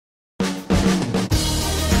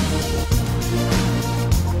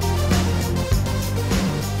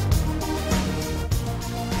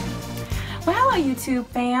YouTube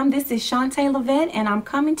fam, this is Shantae Levette and I'm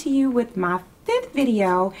coming to you with my 5th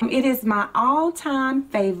video. It is my all-time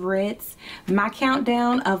favorites, my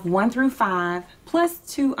countdown of 1 through 5 plus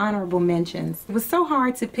 2 honorable mentions. It was so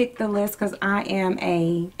hard to pick the list because I am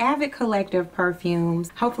a avid collector of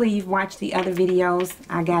perfumes. Hopefully you've watched the other videos.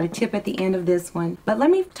 I got a tip at the end of this one. But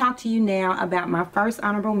let me talk to you now about my first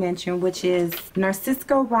honorable mention, which is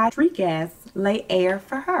Narciso Rodriquez, Lay Air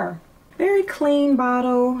for Her. Very clean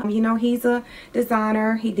bottle. You know, he's a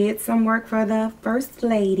designer. He did some work for the First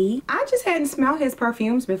Lady. I just hadn't smelled his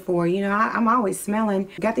perfumes before. You know, I'm always smelling.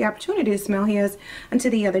 Got the opportunity to smell his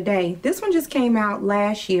until the other day. This one just came out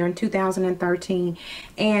last year in 2013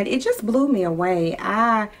 and it just blew me away.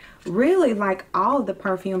 I really like all of the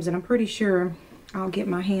perfumes and I'm pretty sure I'll get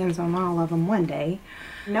my hands on all of them one day.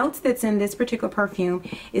 Notes that's in this particular perfume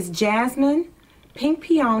is jasmine, pink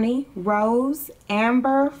peony, rose,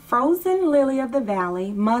 amber, frozen lily of the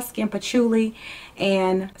valley, musk and patchouli,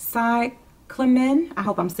 and cyclamen. I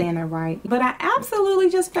hope I'm saying that right. But I absolutely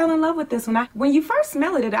just fell in love with this one. When you first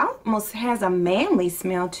smell it, it almost has a manly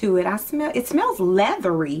smell to it. It smells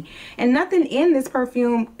leathery, and nothing in this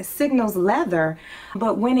perfume signals leather.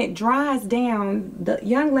 But when it dries down, the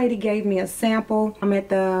young lady gave me a sample. I'm at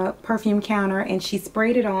the perfume counter, and she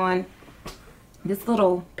sprayed it on this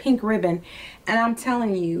little pink ribbon, and I'm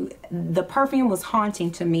telling you, the perfume was haunting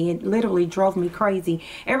to me. It literally drove me crazy.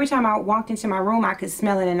 Every time I walked into my room, I could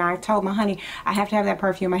smell it, and I told my honey, I have to have that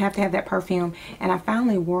perfume, I have to have that perfume. And I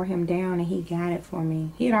finally wore him down and he got it for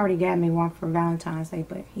me. He had already got me one for Valentine's Day,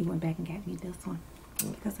 but he went back and got me this one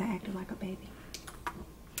because I acted like a baby.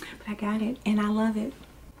 But I got it and I love it.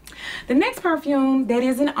 The next perfume that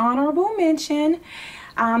is an honorable mention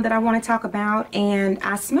that I want to talk about, and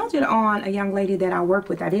I smelled it on a young lady that I worked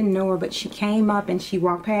with. I didn't know her, but she came up and she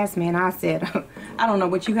walked past me and I said, I don't know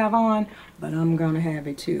what you have on, but I'm gonna have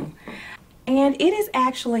it too. And it is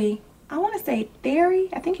actually, I want to say Thierry,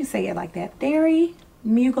 I think you say it like that, Thierry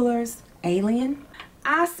Mugler's Alien.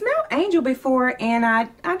 I smelled Angel before and I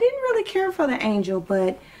didn't really care for the Angel,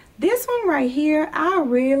 but this one right here, I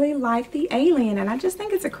really like the Alien, and I just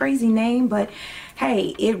think it's a crazy name, but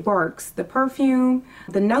hey, it works. The perfume,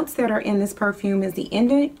 the notes that are in this perfume is the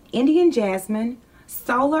Indian jasmine,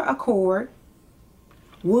 solar accord,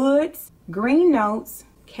 woods, green notes,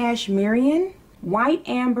 cashmerian, white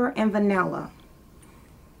amber, and vanilla.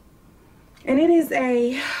 And it is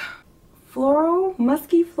a floral,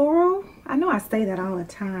 musky floral. I know I say that all the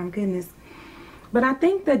time, goodness. But I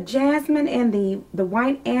think the jasmine and the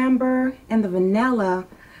white amber and the vanilla,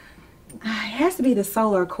 it has to be the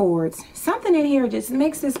solar accords. Something in here just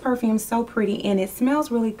makes this perfume so pretty, and it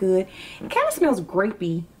smells really good. It kind of smells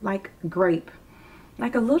grapey, like grape.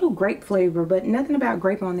 Like a little grape flavor, but nothing about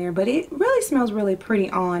grape on there. But it really smells really pretty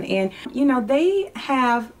on. And you know, they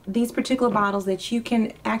have these particular bottles that you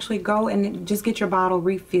can actually go and just get your bottle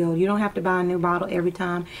refilled. You don't have to buy a new bottle every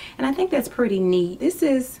time. And I think that's pretty neat. This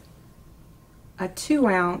is a 2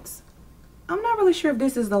 ounce. I'm not really sure if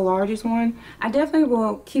this is the largest one. I definitely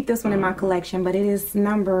will keep this one in my collection, but it is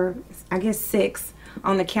number, I guess, 6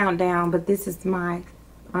 on the countdown, but this is my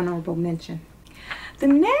honorable mention. The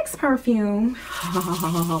next perfume,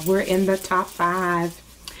 we're in the top 5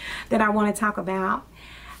 that I want to talk about.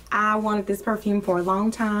 I wanted this perfume for a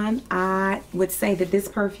long time. I would say that this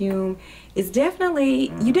perfume is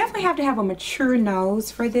definitely, you definitely have to have a mature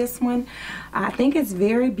nose for this one. I think it's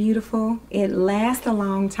very beautiful. It lasts a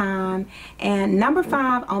long time. And number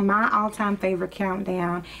 5 on my all-time favorite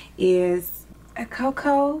countdown is a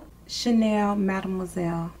Coco Chanel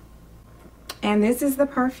Mademoiselle. And this is the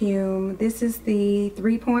perfume. This is the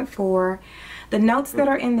 3.4. The notes that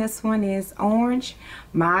are in this one is orange.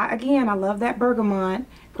 Again, I love that bergamot.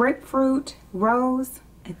 Grapefruit, rose,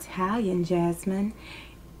 Italian jasmine,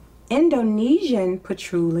 Indonesian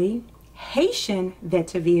patchouli, Haitian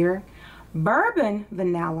vetiver, bourbon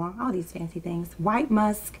vanilla, all these fancy things, white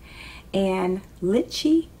musk, and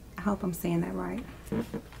lychee. I hope I'm saying that right.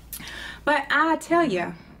 But I tell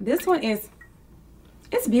you, this one is,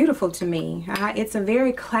 it's beautiful to me. It's a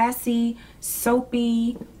very classy,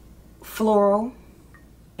 soapy, floral,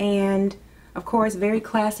 and of course, very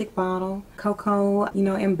classic bottle. Coco, you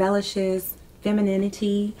know, embellishes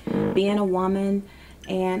femininity, being a woman.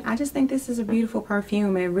 And I just think this is a beautiful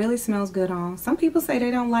perfume. It really smells good on. Some people say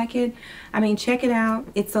they don't like it. I mean, check it out.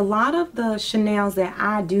 It's a lot of the Chanels that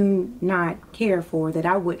I do not care for, that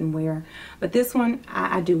I wouldn't wear. But this one,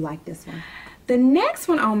 I do like this one. The next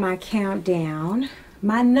one on my countdown,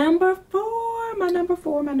 my number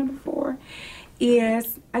 4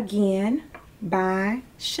 is, again, by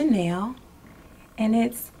Chanel. And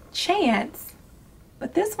it's Chance,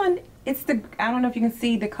 but this one It's the, I don't know if you can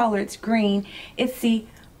see the color, it's green. It's the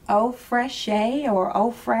Eau Fraiche or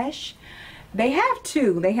Eau Fraiche. They have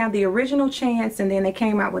two. They have the original Chance, and then they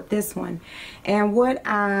came out with this one. And what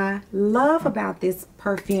I love about this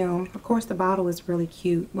perfume, of course the bottle is really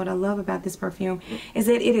cute. What I love about this perfume is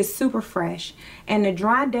that it is super fresh. And the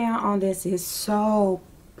dry down on this is so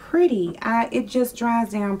pretty. It just dries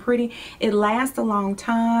down pretty. It lasts a long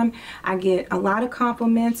time. I get a lot of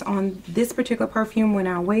compliments on this particular perfume when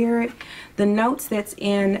I wear it. The notes that's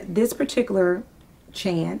in this particular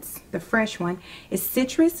Chance, the fresh one, is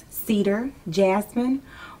citrus, cedar, jasmine,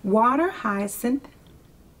 water hyacinth,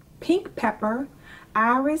 pink pepper,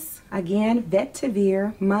 iris, again,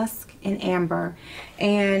 vetiver, musk, and amber.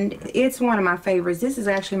 And it's one of my favorites. This is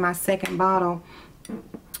actually my second bottle.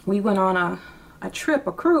 We went on a trip,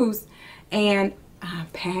 a cruise, and I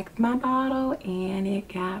packed my bottle and it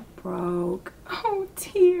got broke. Oh,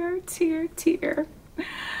 tear, tear, tear. It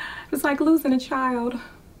was like losing a child.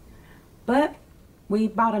 But we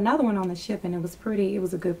bought another one on the ship, and it was pretty, it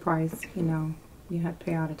was a good price, you know. You have to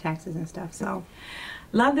pay all the taxes and stuff. So,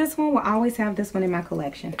 love this one. Will always have this one in my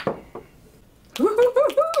collection.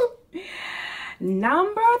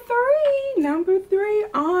 Number three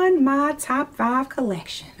on my top 5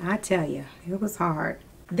 collection. I tell you, it was hard.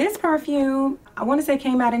 This perfume, I want to say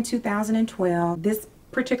came out in 2012. This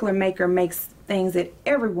particular maker makes things that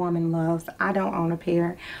every woman loves. I don't own a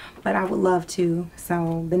pair, but I would love to.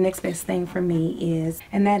 So the next best thing for me is,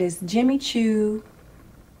 and that is Jimmy Choo.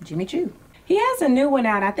 Jimmy Choo. He has a new one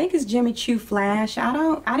out. I think it's Jimmy Choo Flash. I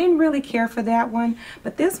didn't really care for that one,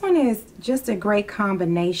 but this one is just a great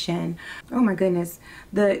combination. Oh my goodness.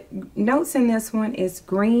 The notes in this one is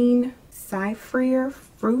green, cypher,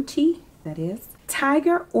 fruity, that is,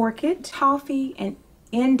 tiger orchid, toffee, and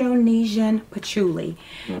Indonesian patchouli.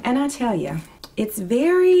 And I tell you, it's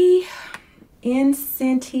very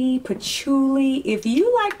incense-y, patchouli. If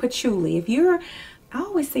you like patchouli, I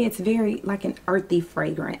always say it's very like an earthy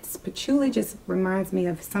fragrance. Patchouli just reminds me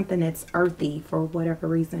of something that's earthy for whatever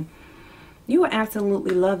reason. You will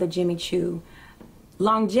absolutely love the Jimmy Choo.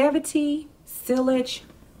 Longevity, sillage,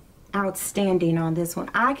 outstanding on this one.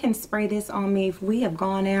 I can spray this on me if we have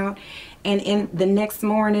gone out, and in the next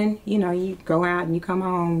morning, you know, you go out and you come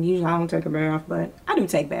home. Usually I don't take a bath, but I do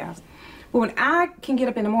take baths. But when I can get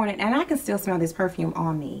up in the morning and I can still smell this perfume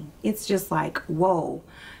on me, it's just like, whoa.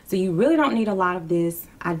 So you really don't need a lot of this.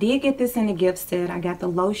 I did get this in a gift set. I got the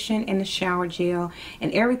lotion and the shower gel,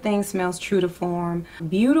 and everything smells true to form.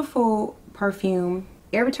 Beautiful perfume.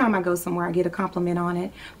 Every time I go somewhere, I get a compliment on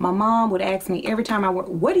it. My mom would ask me every time I work,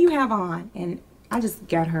 what do you have on? And I just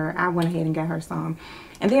got her, I went ahead and got her some.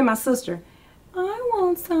 And then my sister, I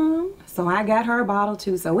want some. So I got her a bottle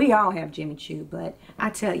too. So we all have Jimmy Choo, but I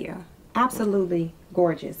tell you, absolutely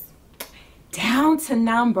gorgeous. Down to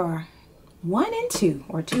number 1 and 2,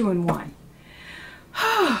 or 2 and 1.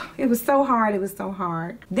 It was so hard, it was so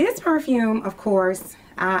hard. This perfume, of course,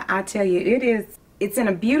 I tell you, it's in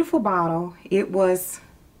a beautiful bottle. It was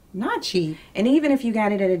not cheap, and even if you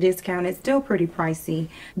got it at a discount, it's still pretty pricey.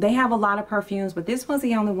 They have a lot of perfumes, but this was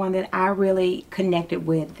the only one that I really connected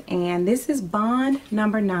with, and this is Bond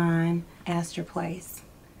number 9, Astor Place.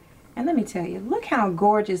 And let me tell you, look how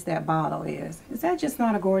gorgeous that bottle is. Is that just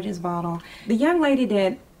not a gorgeous bottle? The young lady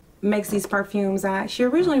that makes these perfumes, she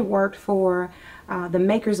originally worked for the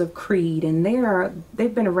makers of Creed, and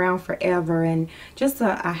they've been around forever, and just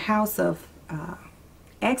a house of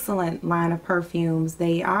excellent line of perfumes.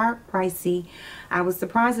 They are pricey. I was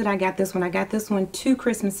surprised that I got this one. I got this one 2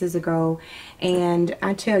 Christmases ago, and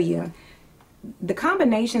I tell you, the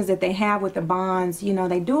combinations that they have with the bonds, you know,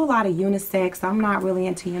 they do a lot of unisex. I'm not really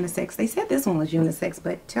into unisex. They said this one was unisex,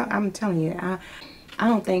 but I'm telling you, I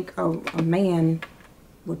don't think a man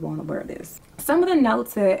would want to wear this. Some of the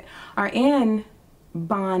notes that are in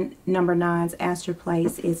Bond number 9's Astor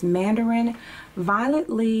Place is mandarin, violet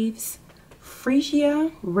leaves,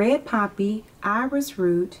 freesia, red poppy, iris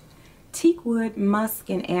root, teakwood, musk,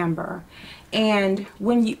 and amber. And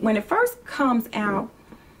when it first comes out,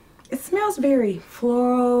 it smells very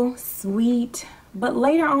floral, sweet, but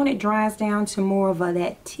later on it dries down to more of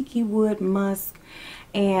that tiki wood musk.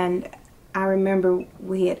 And I remember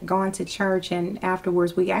we had gone to church, and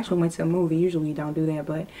afterwards we actually went to a movie. Usually we don't do that,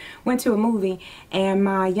 but went to a movie, and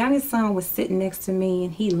my youngest son was sitting next to me,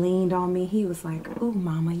 and he leaned on me. He was like, "Ooh,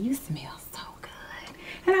 Mama, you smell so good."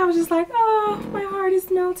 And I was just like, oh, my heart is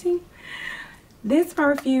melting. This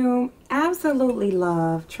perfume, absolutely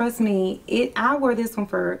love. Trust me, I wear this one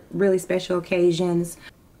for really special occasions.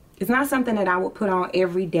 It's not something that I would put on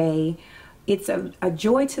every day. It's a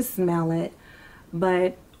joy to smell it,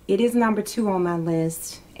 but It is number 2 on my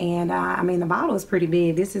list, and I mean, the bottle is pretty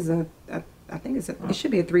big. This is I think it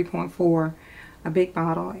should be a 3.4, a big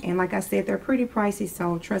bottle. And like I said, they're pretty pricey,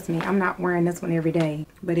 so trust me, I'm not wearing this one every day.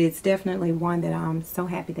 But it's definitely one that I'm so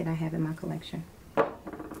happy that I have in my collection.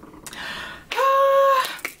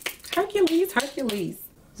 Hercules, Hercules.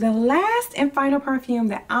 The last and final perfume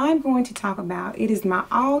that I'm going to talk about, it is my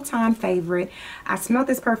all-time favorite. I smelled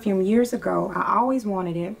this perfume years ago. I always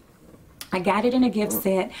wanted it. I got it in a gift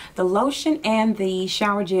set. The lotion and the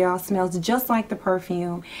shower gel smells just like the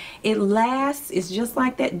perfume. It lasts. It's just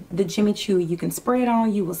like the Jimmy Choo. You can spray it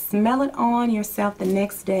on. You will smell it on yourself the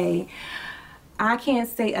next day. I can't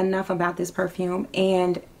say enough about this perfume,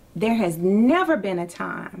 and there has never been a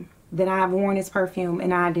time that I've worn this perfume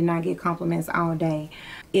and I did not get compliments all day.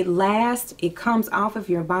 It lasts. It comes off of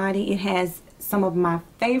your body. It has some of my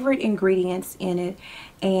favorite ingredients in it,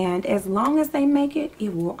 and as long as they make it,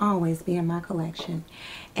 it will always be in my collection.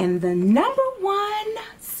 And the number 1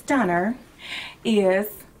 stunner is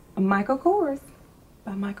Michael Kors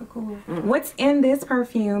by Michael Kors. What's in this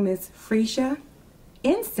perfume is Fraiche,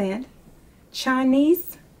 incense,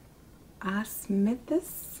 Chinese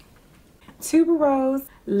osmanthus, tuberose,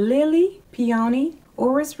 lily, peony,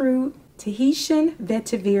 orris root, Tahitian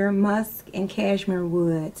vetiver, musk, and cashmere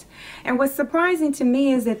woods. And what's surprising to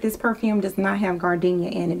me is that this perfume does not have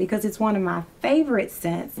gardenia in it, because it's one of my favorite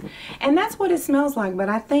scents. And that's what it smells like, but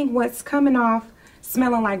I think what's coming off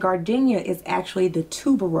smelling like gardenia is actually the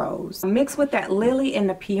tuberose. Mixed with that lily and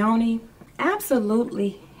the peony,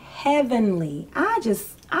 absolutely heavenly.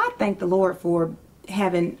 I thank the Lord for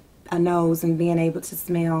having a nose and being able to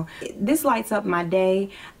smell. This lights up my day.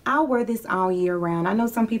 I'll wear this all year round. I know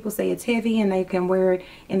some people say it's heavy and they can wear it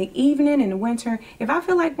in the evening, in the winter. If I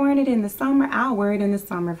feel like wearing it in the summer, I'll wear it in the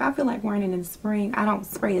summer. If I feel like wearing it in the spring, I don't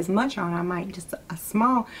spray as much on. I might just a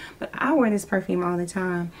small, but I wear this perfume all the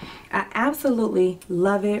time. I absolutely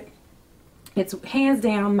love it. It's hands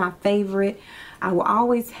down my favorite. I will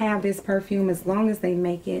always have this perfume as long as they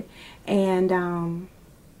make it. And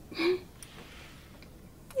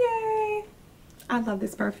yay, I love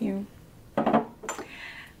this perfume.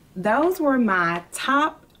 Those were my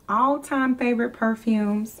top all-time favorite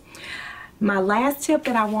perfumes. My last tip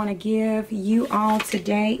that I want to give you all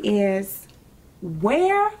today is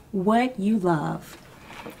wear what you love.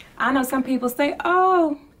 I know some people say,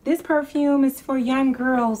 oh, this perfume is for young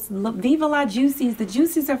girls. Viva la Juicies. The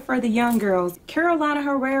Juicies are for the young girls. Carolina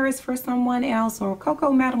Herrera is for someone else, or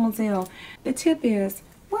Coco Mademoiselle. The tip is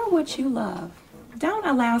wear what you love. Don't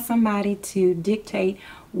allow somebody to dictate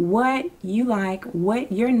what you like,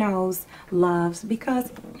 what your nose loves,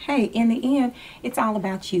 because hey, in the end, it's all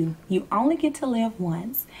about you. You only get to live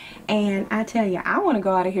once. And I tell you, I want to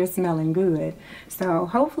go out of here smelling good. So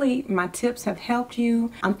hopefully my tips have helped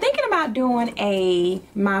you. I'm thinking about doing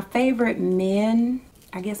my favorite men,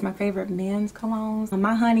 I guess my favorite men's colognes.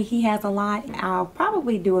 My honey, he has a lot. I'll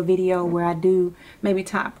probably do a video where I do maybe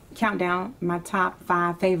count down my top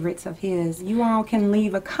 5 favorites of his. You all can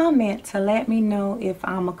leave a comment to let me know if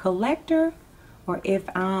I'm a collector or if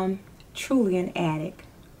I'm truly an addict.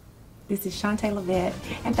 This is Chanté Lavette,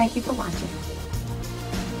 and thank you for watching.